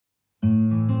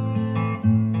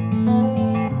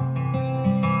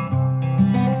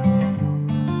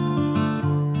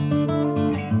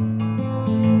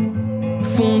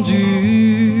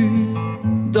perdu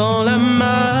dans la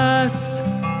masse,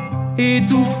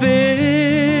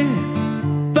 étouffé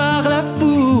par la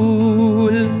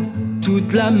foule,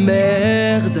 toute la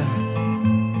merde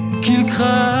qu'il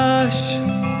crache,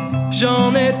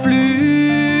 j'en ai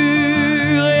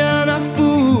plus rien à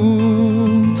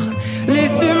foutre.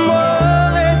 Laissez-moi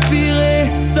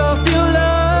respirer, sortir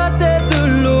la tête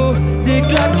de l'eau, des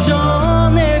claques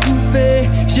j'en ai bouffé,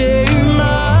 j'ai eu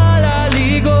mal à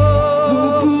l'ego.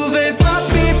 Vous pouvez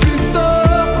frapper plus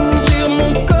fort, couvrir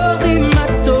mon corps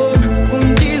d'hématomes, vous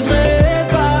ne briserez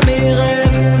pas mes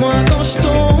rêves, moi quand je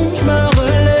tombe je me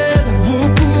relève. Vous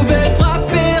pouvez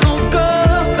frapper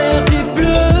encore, faire des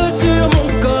bleus sur mon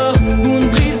corps, vous ne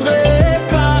briserez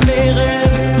pas mes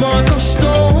rêves, moi quand je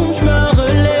tombe je me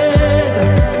relève.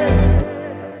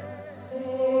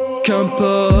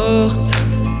 Qu'importe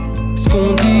ce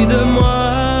qu'on dit de moi,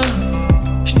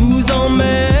 je vous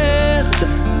emmerde,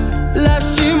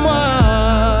 lâchez-moi.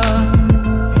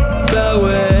 Bah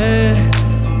ouais,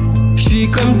 je suis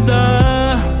comme ça,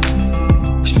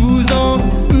 je vous en...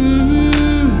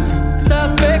 ça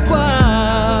fait quoi?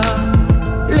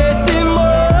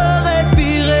 Laissez-moi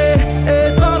respirer,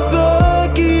 être un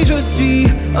peu qui je suis.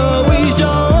 Oh oui,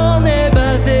 j'en ai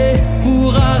bavé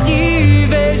pour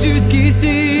arriver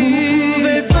jusqu'ici. Vous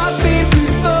pouvez frapper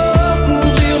plus fort,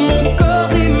 couvrir mon corps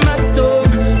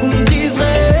d'hématomes, vous ne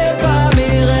briserez pas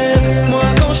mes rêves, moi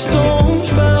quand je tombe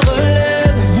je me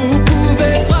relève. Vous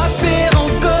pouvez frapper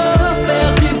encore,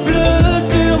 faire des bleus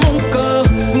sur mon corps,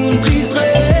 vous ne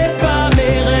briserez pas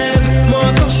mes rêves, moi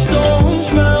quand je tombe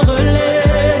je me relève.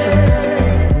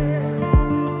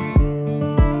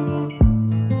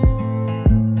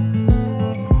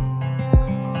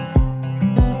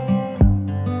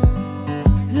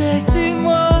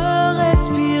 Laissez-moi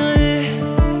respirer,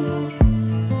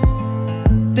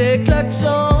 des claques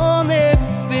j'en ai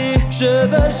bouffé, je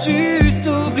veux juste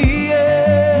oublier.